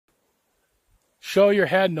Show your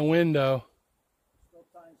head in the window. Still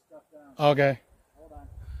tying stuff down. Okay. Hold on.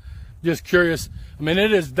 Just curious. I mean,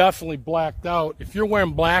 it is definitely blacked out. If you're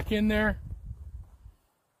wearing black in there,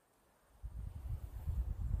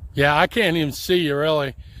 yeah, I can't even see you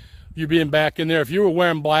really. You being back in there. If you were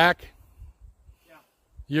wearing black, yeah,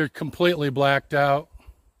 you're completely blacked out.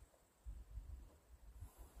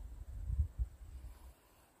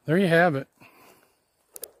 There you have it.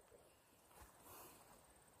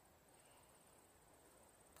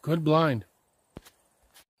 Good blind.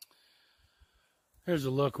 Here's a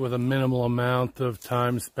look with a minimal amount of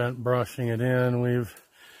time spent brushing it in. We've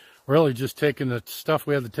really just taken the stuff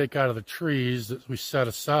we had to take out of the trees that we set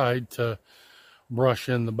aside to brush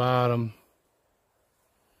in the bottom.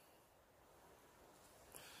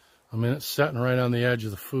 I mean, it's setting right on the edge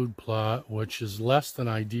of the food plot, which is less than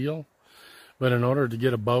ideal. But in order to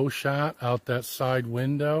get a bow shot out that side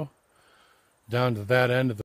window, down to that end of the